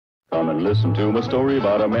Come and listen to my story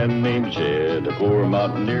about a man named Jed. A poor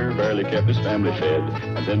mountaineer barely kept his family fed.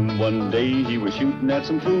 And then one day he was shooting at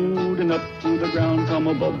some food, and up through the ground come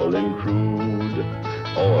a bubbling crude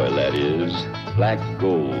oil, that is, black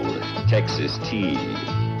gold, Texas tea.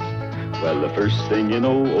 Well, the first thing you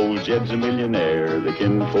know, old Jed's a millionaire. The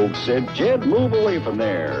kinfolk said, Jed, move away from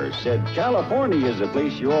there. Said, California is the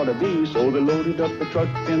place you ought to be. So they loaded up the truck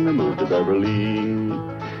and they moved to Beverly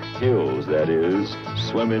Hills, that is,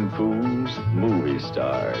 swimming pools, movie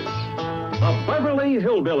stars. The Beverly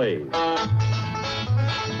Hillbillies.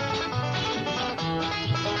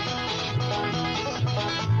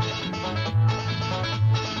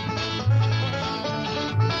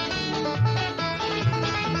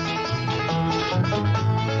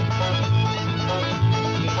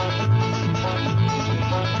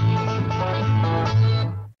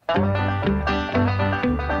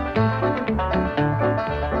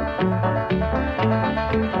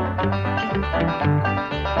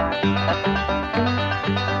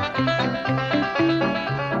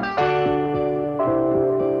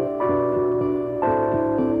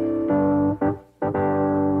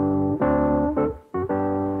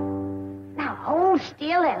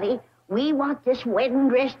 We want this wedding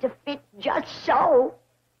dress to fit just so.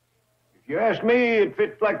 If you ask me, it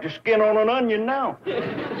fits like the skin on an onion now.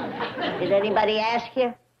 Did anybody ask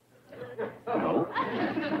you? No.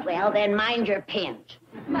 Well, then mind your pins.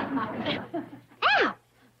 Ow!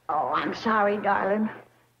 Oh, I'm sorry, darling.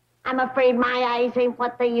 I'm afraid my eyes ain't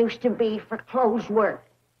what they used to be for clothes work.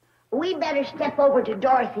 We better step over to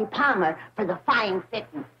Dorothy Palmer for the fine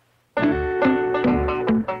fitting.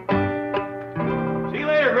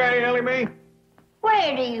 Granny Ellie Mae.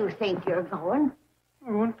 Where do you think you're going?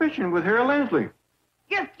 I went fishing with Harry Leslie.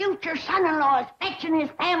 Your future son-in-law is fetching his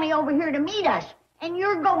family over here to meet us, and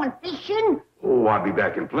you're going fishing? Oh, I'll be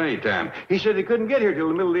back in plenty of time. He said he couldn't get here till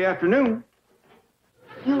the middle of the afternoon.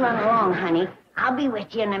 You run along, honey. I'll be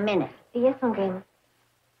with you in a minute. Yes, Uncle.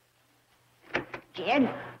 Jed,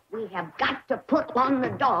 we have got to put on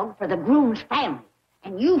the dog for the groom's family.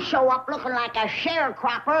 And you show up looking like a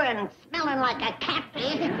sharecropper and smelling like a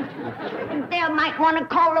catfish, they might want to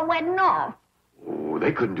call the wedding off. Oh,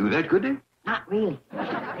 they couldn't do that, could they? Not really.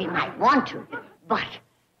 They might want to, but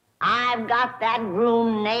I've got that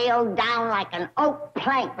groom nailed down like an oak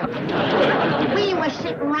plank. We were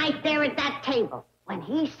sitting right there at that table when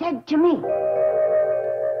he said to me,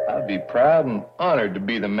 I'd be proud and honored to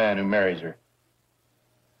be the man who marries her.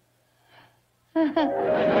 Have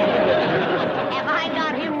I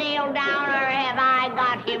got him nailed down, or have I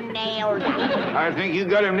got him nailed down? I think you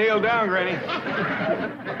got him nailed down, Granny.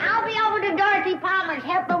 I'll be over to Dorothy Palmer's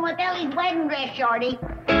helping with Ellie's wedding dress, Shorty.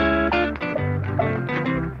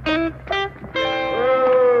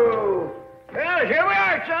 Oh! Well, here we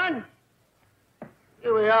are, son.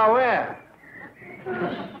 Here we are where?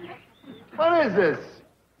 What is this?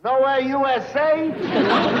 Nowhere USA?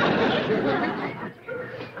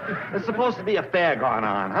 There's supposed to be a fair going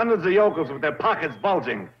on. Hundreds of yokels with their pockets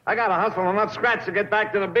bulging. I gotta hustle and not scratch to get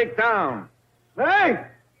back to the big town. Hey!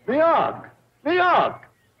 New York! New York!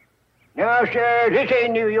 No, sir, this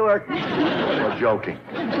ain't New York. You're joking.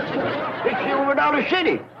 It's Silver Dollar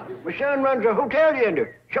City. My son runs a hotel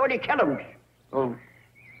yonder, Shorty Kellum's. Well,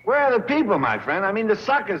 where are the people, my friend? I mean, the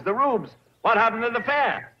suckers, the rubes. What happened to the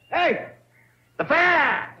fair? Hey! The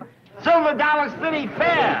fair! Silver Dollar City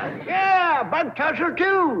Fair! Yeah, Bud Tussle,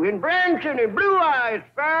 too, in Branson and Blue Eyes,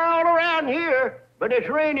 fair all around here. But it's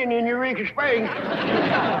raining in Eureka Springs.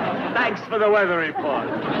 Thanks for the weather report.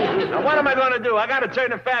 Now, what am I going to do? I got to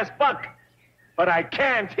turn a fast buck. But I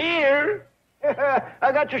can't hear.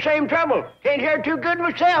 I got the same trouble. Can't hear too good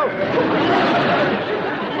myself.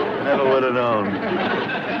 Never would have known.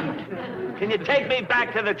 Can you take me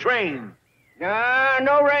back to the train?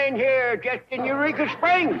 No rain here, just in Eureka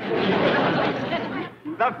Springs.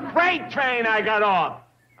 The freight train I got off.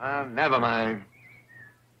 Never mind.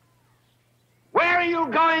 Where are you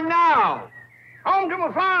going now? Home to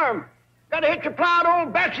my farm. Gotta hitch a plow to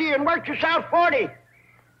old Bessie and work to South 40.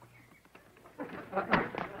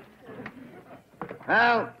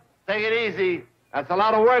 Well, take it easy. That's a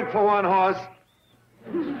lot of work for one horse.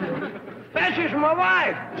 Bessie's my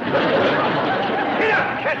wife. Get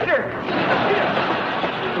up, Chester. Get up.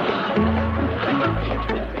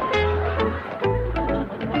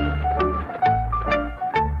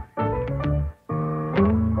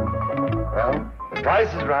 Well, the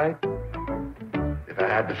price is right. If I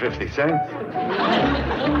had the 50 cents.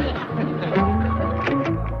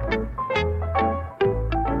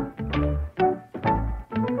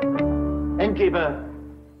 Innkeeper!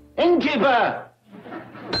 Innkeeper!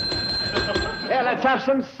 Yeah, let's have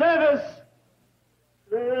some service.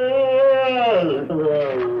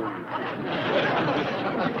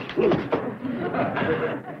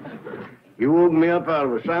 You woke me up out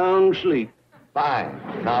of a sound sleep. Fine.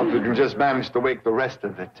 Now if we can just manage to wake the rest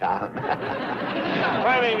of the town.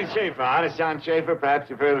 My name is Schaefer, Honest John Schaefer. Perhaps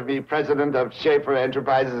you've heard of me, president of Schaefer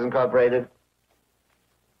Enterprises Incorporated.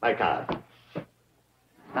 My card.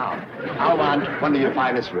 Now, I want one of your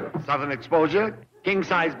finest rooms. Southern exposure,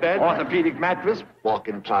 king-size bed, orthopedic mattress,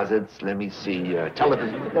 walk-in closets, let me see,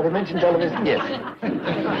 television. Did I mention television? Yes.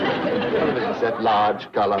 Television set, large,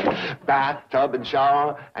 color, bath, tub and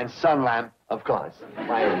shower, and sun lamp, of course.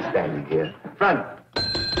 Why are we standing here? Front.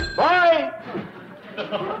 Boy!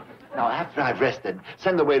 Now, after I've rested,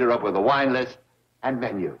 send the waiter up with a wine list and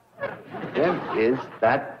menu. There is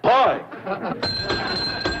that boy!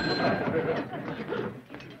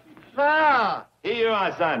 Now, here you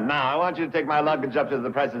are, son. Now, I want you to take my luggage up to the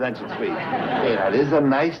presidential suite. Hey, that is a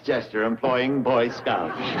nice gesture, employing Boy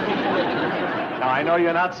Scouts. Now, I know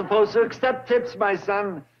you're not supposed to accept tips, my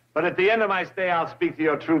son, but at the end of my stay, I'll speak to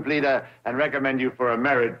your troop leader and recommend you for a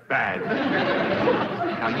merit badge.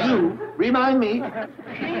 Now, you, remind me.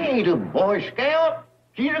 She ain't a Boy Scout.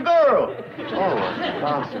 She's a girl. Oh,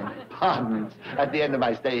 pardons. At the end of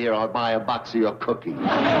my stay here, I'll buy a box of your cookies.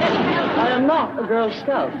 I am not a Girl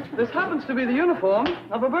Scout. This happens to be the uniform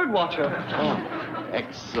of a bird watcher. Oh,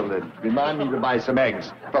 excellent. Remind me to buy some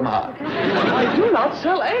eggs from her. I do not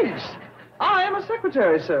sell eggs. I am a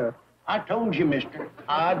secretary, sir. I told you, mister,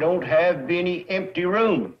 I don't have any empty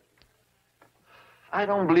room. I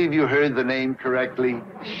don't believe you heard the name correctly.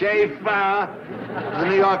 Schaefer. The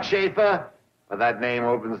New York Schaefer. Well, that name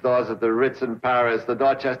opens doors at the Ritz in Paris, the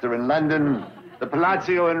Dorchester in London, the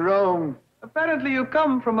Palazzo in Rome. Apparently you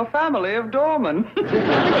come from a family of doormen.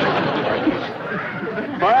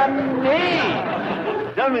 Funny!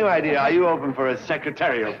 Tell me, my dear, are you open for a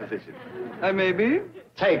secretarial position? I may be.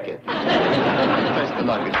 Take it. Press the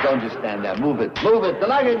luggage. Don't just stand there. Move it. Move it. The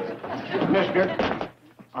luggage. Mister,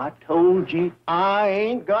 I told you I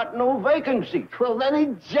ain't got no vacancy. Well, then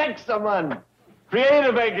eject someone. Create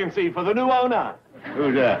a vacancy for the new owner.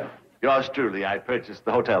 Who's yours truly. I purchased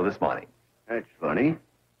the hotel this morning. That's funny.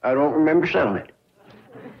 I don't remember selling it.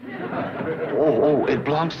 Oh, it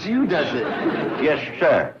belongs to you, does it? Yes,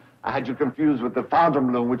 sir. I had you confused with the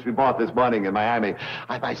Fontainebleau, which we bought this morning in Miami.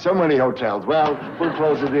 I buy so many hotels. Well, we'll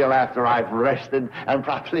close the deal after I've rested and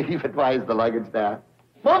properly advised the luggage there.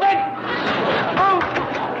 Move it! Oh!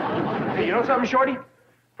 Hey, you know something, Shorty?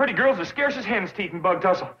 Pretty girls are scarce as hen's teeth in bug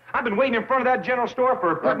tussle. I've been waiting in front of that general store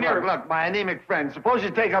for Look, my anemic friend, suppose you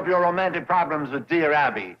take up your romantic problems with dear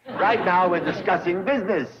Abby. Right now, we're discussing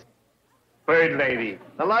business. Bird lady,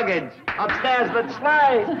 the luggage. Upstairs, let's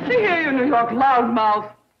slide. See here, you New York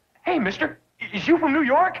loudmouth. Hey, mister, is you from New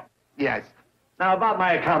York? Yes. Now, about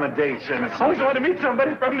my accommodations. I always wanted to meet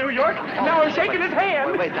somebody from New York, and now I'm shaking his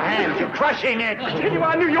hand. Wait, the hand, you're crushing it.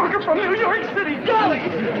 Genuine New Yorker from New York City, golly!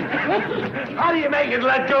 How do you make it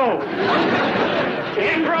let go?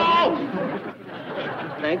 Intro!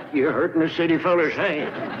 Think you're hurting the city feller's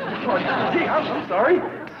hand. Oh, gee, I'm sorry.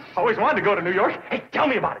 Always wanted to go to New York. Hey, tell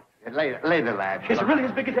me about it. Later, lad. Is it really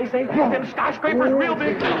as big as they say? Them skyscrapers real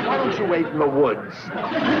big? Why don't you wait in the woods?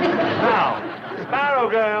 Now, Sparrow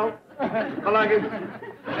Girl. The luggage.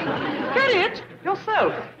 Get it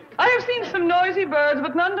yourself. I have seen some noisy birds,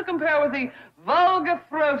 but none to compare with the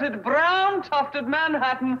vulgar-throated, brown-tufted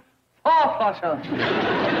Manhattan four-flutter.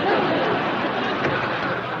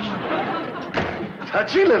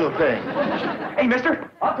 Touchy little thing. Hey, mister,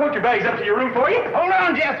 I'll tote your bags up to your room for you. Hold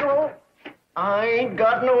on, Jethro. I ain't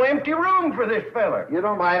got no empty room for this feller. You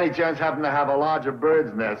don't by any chance happen to have a larger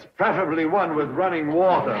bird's nest, preferably one with running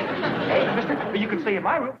water. Hey, mister, you can stay in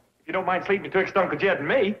my room if you don't mind sleeping betwixt Uncle Jed and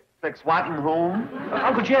me. Fix what in room?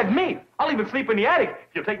 Uncle Jed and me. I'll even sleep in the attic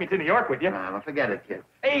if you'll take me to New York with you. No, forget it, kid.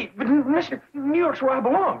 Hey, but mister, New York's where I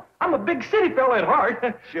belong. I'm a big city fella at heart.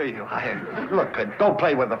 Sure you are. Look, kid, go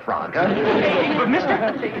play with the frog, huh? Hey, but mister,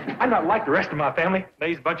 I'm not like the rest of my family.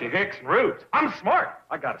 They's a bunch of hicks and rubes. I'm smart.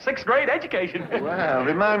 I got a 6th grade education. Well,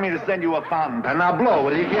 remind me to send you a fountain pen. Now blow,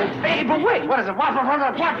 will you, kid? Hey, but wait. What is it? What?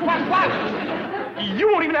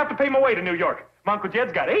 You won't even have to pay my way to New York. My Uncle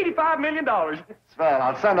Jed's got $85 million. Swell,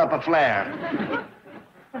 I'll send up a flare.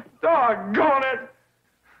 Doggone it.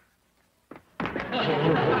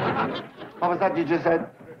 What was that you just said?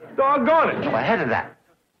 Doggone it. Oh, ahead of that.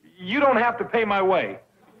 You don't have to pay my way.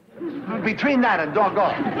 Between that and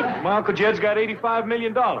doggone. My Uncle Jed's got $85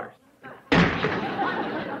 million.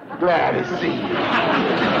 Glad to see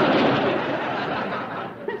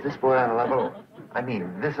you. Is this boy on a level? I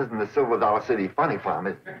mean, this isn't the Silver Dollar City Funny Farm,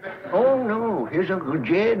 is it? Oh, no. His Uncle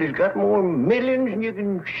Jed has got more millions than you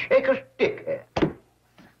can shake a stick at.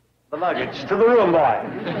 The luggage to the room, boy.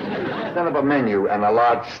 Send up a menu and a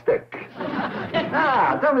large stick.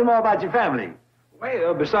 Tell me more about your family.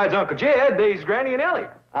 Well, besides Uncle Jed, there's Granny and Ellie.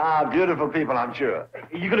 Beautiful people, I'm sure.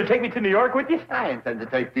 You gonna take me to New York with you? I intend to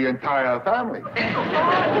take the entire family.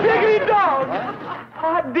 Diggity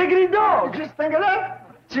dog! Diggity dog! Just think of that.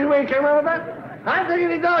 See where you came up with that? I'm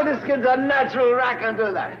thinking, this kid's a natural racker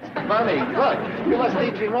to that. Funny. Look, you must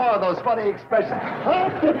teach me more of those funny expressions. Huh?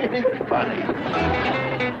 Funny.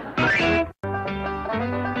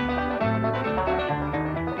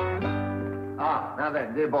 Now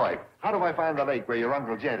then, dear boy, how do I find the lake where your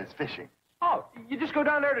Uncle Jed is fishing? Oh, you just go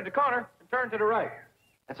down there to the corner and turn to the right.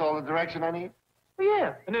 That's all the direction I need? Well,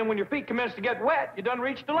 yeah. And then when your feet commence to get wet, you done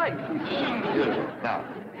reach the lake. Beautiful. Now,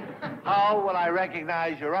 how will I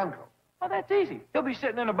recognize your uncle? Oh, that's easy. He'll be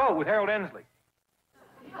sitting in a boat with Harold Ensley.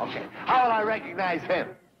 Okay. How will I recognize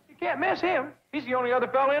him? You can't miss him. He's the only other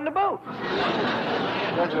fella in the boat.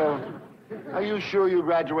 Are you sure you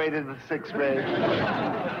graduated in the 6th grade?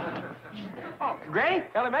 Oh, Granny,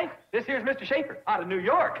 Ellie Mae, this here's Mr. Schaefer out of New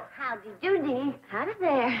York. Howdy doody. Howdy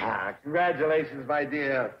there. Congratulations, my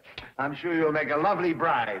dear. I'm sure you'll make a lovely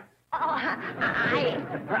bride. Oh, I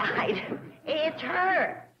bride. It's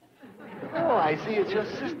her. Oh, I see it's your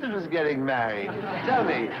sister who's getting married. Tell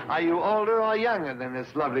me, are you older or younger than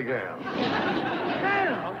this lovely girl?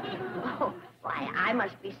 Girl? Oh, why, I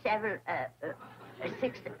must be 5.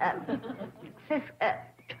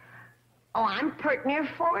 Oh, I'm pert near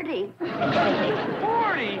 40. 40?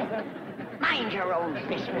 Mind your own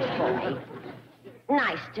business, boy.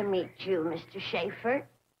 Nice to meet you, Mr. Schaefer.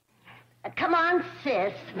 Come on,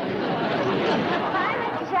 sis. Bye,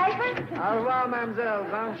 Mr. Schaefer. Au revoir, mademoiselle.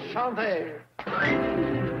 Enchanté.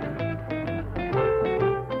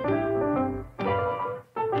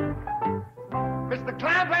 Mr.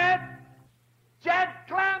 Clampett! Jed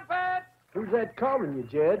Clampett! Who's that calling you,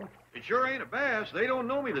 Jed? It sure ain't a bass. They don't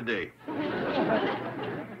know me today.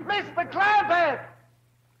 Mr. Clampett!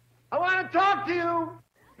 I want to talk to you.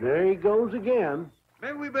 There he goes again.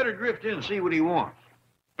 Maybe we better drift in and see what he wants.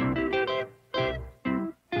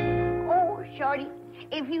 Oh, Shorty,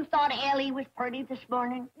 if you thought Ellie was pretty this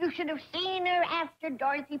morning, you should have seen her after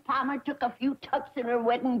Dorothy Palmer took a few tucks in her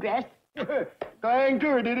wedding dress. Dang to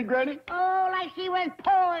her, did it, Granny? Oh, like she was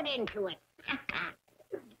poured into it.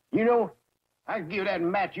 You know, I'd give that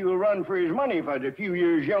Matthew a run for his money if I was a few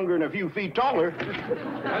years younger and a few feet taller.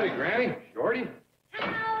 Howdy, Granny. Shorty.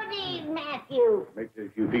 Howdy, Matthew. Makes it a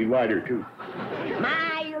few feet wider, too.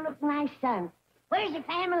 My, you look nice, son. Where's the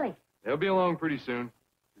family? They'll be along pretty soon.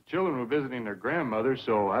 The children were visiting their grandmother,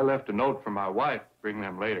 so I left a note for my wife to bring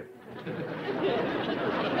them later.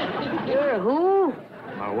 You're who?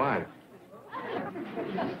 My wife.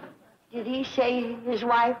 Did he say his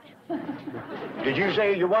wife? Did you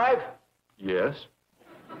say your wife? Yes.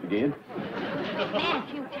 You did?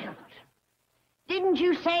 Matthew, tell us. Didn't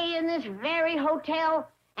you say in this very hotel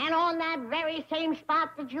and on that very same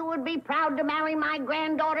spot that you would be proud to marry my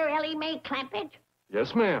granddaughter, Ellie Mae Clampett?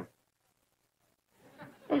 Yes, ma'am.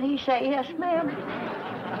 Did he say yes, ma'am?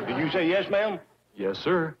 Did you say yes, ma'am? Yes,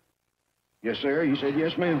 sir. Yes, sir. You said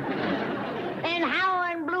yes, ma'am. Then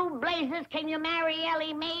how in blue blazes can you marry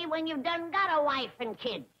Ellie Mae when you've done got a wife and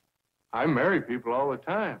kids? I marry people all the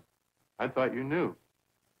time. I thought you knew.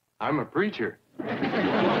 I'm a preacher.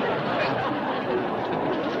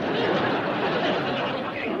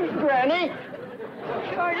 Granny?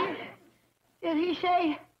 Shorty, did he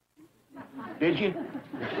say? Did you?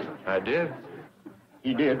 I did.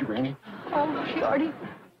 He did, Granny. Oh, Shorty,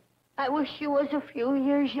 I wish you was a few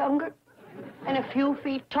years younger and a few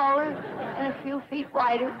feet taller and a few feet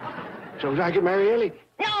wider. So I could marry Ellie?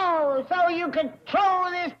 No, so you could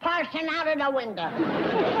throw this parson out of the window.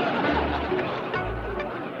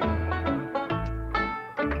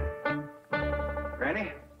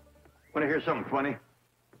 Granny, want to hear something funny?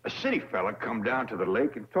 A city fella come down to the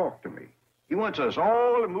lake and talked to me. He wants us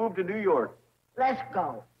all to move to New York. Let's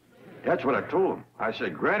go. That's what I told him. I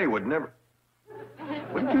said Granny would never...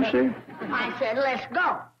 What did you say? I said, let's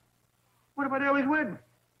go. What about Ellie's wedding?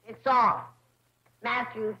 It's off.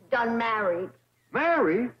 Matthew's done married.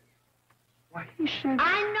 Married? Why, he said...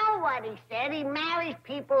 I know what he said. He marries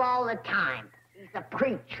people all the time. He's a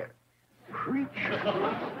preacher. Preacher?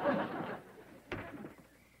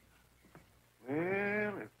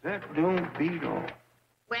 Well, if that don't beat all.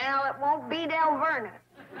 Well, it won't beat El Vernon.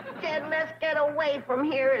 Said, let's get away from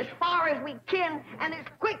here as far as we can and as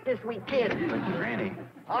quick as we can. But Granny...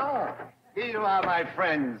 Oh, here you are, my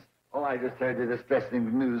friends. Oh, I just heard the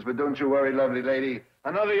distressing news, but don't you worry, lovely lady.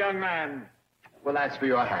 Another young man will ask for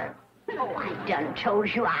your hand. Oh, I done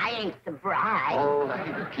told you I ain't the bride. Oh,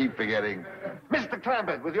 I keep forgetting. Mr.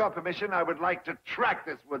 Clampett, with your permission, I would like to track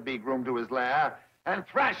this would-be groom to his lair and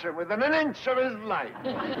thrash him within an inch of his life.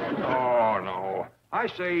 Oh, no. I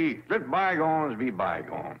say, let bygones be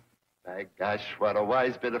bygones. My gosh, what a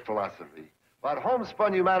wise bit of philosophy. What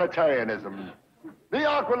homespun humanitarianism. New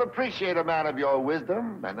York will appreciate a man of your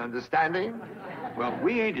wisdom and understanding. Well,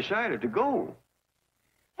 we ain't decided to go.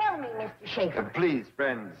 Tell me, Mr. Schaefer. Please,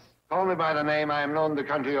 friends, call me by the name I am known the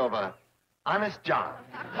country over. Honest John.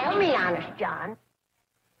 Tell me, Honest John.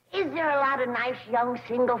 Is there a lot of nice young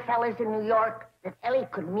single fellas in New York that Ellie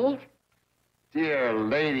could meet? Dear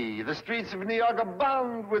lady, the streets of New York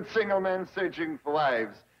abound with single men searching for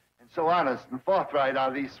wives. And so honest and forthright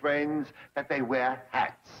are these swains that they wear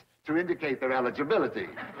hats to indicate their eligibility.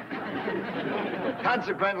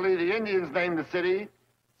 Consequently, the Indians named the city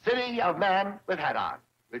City of Man with Hat On,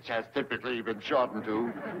 which has typically been shortened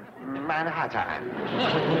to Manhattan.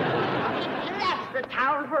 That's the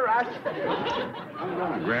town for us. Hold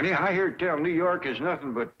on, Granny. I hear tell New York is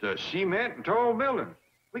nothing but cement and tall buildings.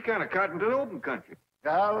 We kind of cotton to the open country.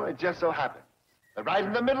 Well, it just so happens that right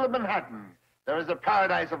in the middle of Manhattan, there is a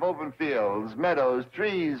paradise of open fields, meadows,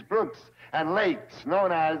 trees, brooks, and lakes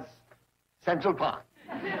known as Central Park.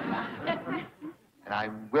 And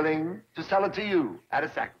I'm willing to sell it to you at a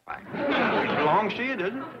sacrifice. It belongs to you,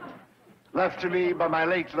 doesn't it? Left to me by my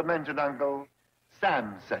late lamented uncle,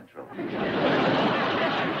 Sam Central.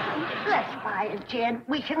 Let's buy it, Jed.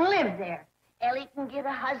 We can live there. Ellie can get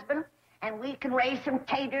a husband, and we can raise some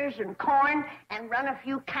taters and corn and run a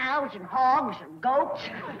few cows and hogs and goats.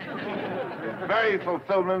 Very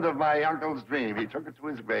fulfillment of my uncle's dream. He took it to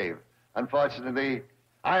his grave. Unfortunately,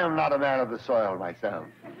 I am not a man of the soil myself.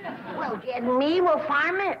 Well, Jed and me will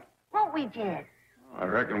farm it. Won't we, Jed? I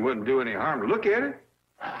reckon it wouldn't do any harm to look at it.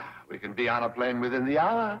 We can be on a plane within the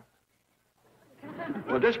hour.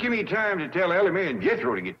 Well, just give me time to tell Ellie Mae and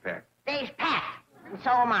Jethro to get packed. They's packed, and so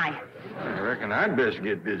am I. I reckon I'd best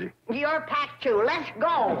get busy. You're packed, too. Let's go.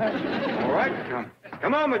 All right,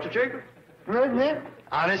 come on, Mr. Schaefer.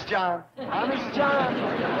 Honest John. Honest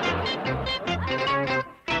John.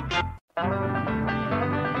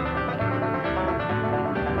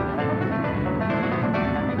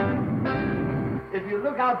 If you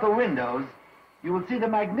look out the windows, you will see the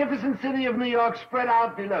magnificent city of New York spread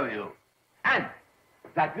out below you. And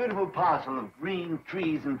that beautiful parcel of green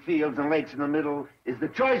trees and fields and lakes in the middle is the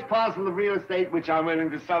choice parcel of real estate which I'm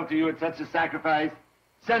willing to sell to you at such a sacrifice,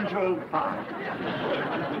 Central Park.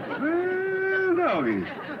 Well, doggies,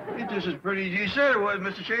 it's just as pretty as you said it was,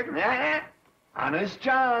 Mr. Schaefer. Yeah? Honest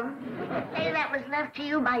John. Hey, that was left to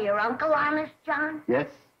you by your uncle, Honest John? Yes,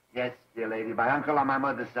 dear lady. My uncle on my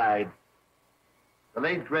mother's side. The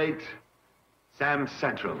late, great Sam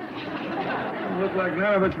Central. Looks like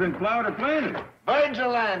none of it's been plowed or planted. Virgin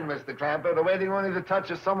land, Mr. Clampett, awaiting only the touch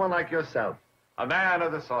of someone like yourself. A man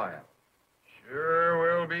of the soil. Sure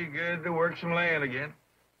will be good to work some land again.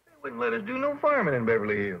 They wouldn't let us do no farming in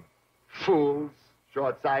Beverly Hills. Fools,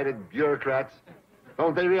 short-sighted bureaucrats.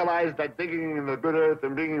 Don't they realize that digging in the good earth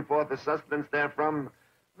and bringing forth the sustenance therefrom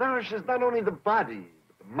nourishes not only the body,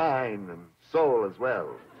 but the mind and soul as well?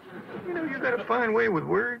 You know, you got a fine way with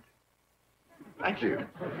words. Thank you.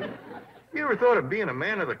 You ever thought of being a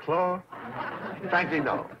man of the cloth? Frankly,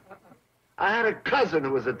 no. I had a cousin who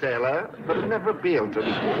was a tailor, but it never appealed to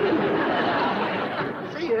me.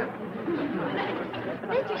 See ya.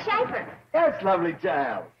 Mr. Schaefer, Yes, lovely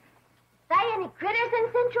child. say any critters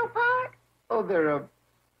in Central Park? Oh, there are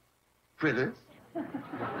critters.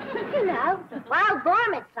 You know, wild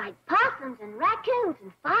varmints like possums and raccoons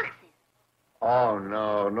and foxes. Oh,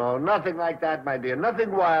 no, nothing like that, my dear.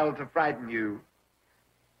 Nothing wild to frighten you.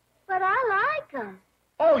 But I like them.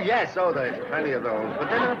 Oh, yes, there's plenty of those. But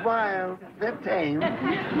they're not wild. They're tame.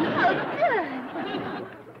 Oh, good.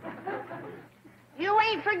 You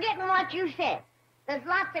ain't forgetting what you said. There's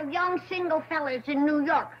lots of young single fellas in New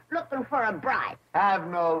York looking for a bride. Have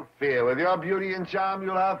no fear. With your beauty and charm,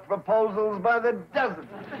 you'll have proposals by the dozen.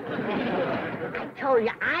 I told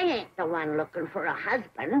you I ain't the one looking for a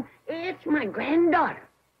husband. It's my granddaughter.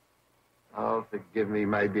 Oh, forgive me,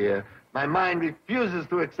 my dear. My mind refuses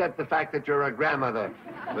to accept the fact that you're a grandmother.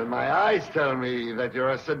 But my eyes tell me that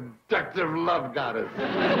you're a seductive love goddess.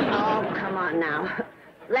 Oh, come on now.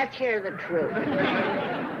 Let's hear the truth.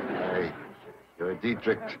 Hey, you're a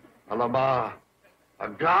Dietrich, a Lamar, a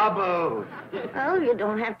Garbo. Oh, you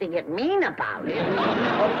don't have to get mean about it.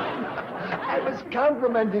 I was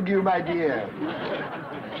complimenting you, my dear.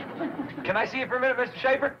 Can I see you for a minute, Mr.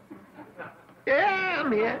 Schaefer? Yeah,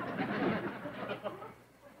 I'm here.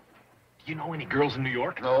 Do you know any girls in New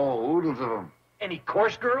York? No, oodles of them. Any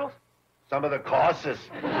coarse girls? Some of the courses.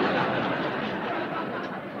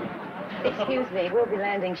 Excuse me, we'll be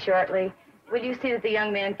landing shortly. Will you see that the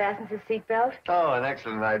young man fastens his seatbelt? Oh, an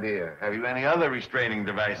excellent idea. Have you any other restraining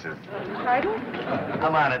devices? Pardon?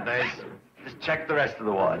 I'm on it, Nace. Just check the rest of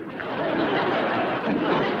the ward.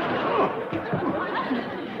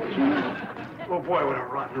 Oh, boy, what a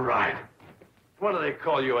rotten ride. What do they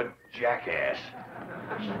call you, a jackass?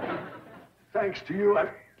 Thanks to you, I'm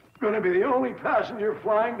going to be the only passenger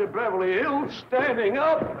flying to Beverly Hills standing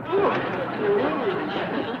up.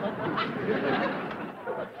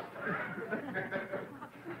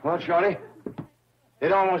 Well, Shorty,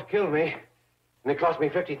 it almost killed me, and it cost me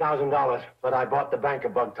 $50,000, but I bought the bank a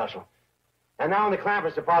bug tussle. And now when the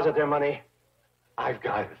clampers deposit their money, I've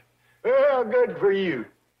got it. Well, good for you.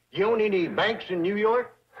 You own any banks in New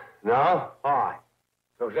York? No? Why?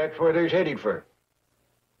 Because that's where they're headed for.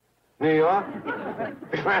 New York?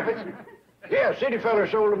 The clampers? Yeah, city fella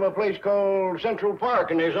sold them a place called Central Park,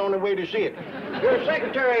 and there's only way to see it. Your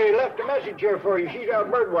secretary left a message here for you. She's out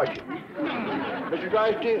bird watching. Mr.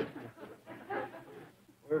 Drysdale?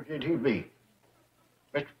 Where could he be?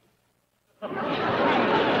 Mr.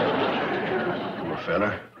 Well,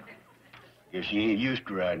 fella, guess he ain't used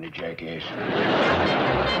to riding a jackass.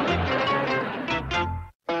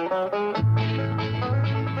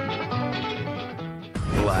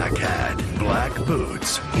 Black hat, black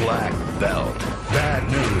boots, black belt. Bad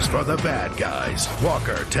news for the bad guys.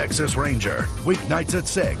 Walker, Texas Ranger. Weeknights at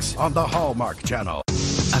 6 on the Hallmark Channel.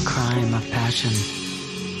 A crime of passion.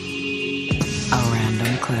 A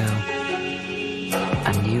random clue.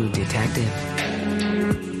 A new detective.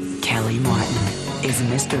 Kelly Martin is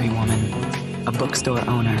Mystery Woman, a bookstore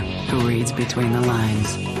owner who reads between the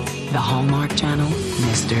lines. The Hallmark Channel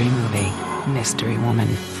Mystery Movie. Mystery Woman,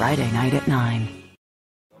 Friday night at 9.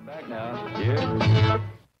 Back now. Yeah.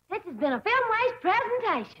 This has been a Filmways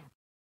presentation.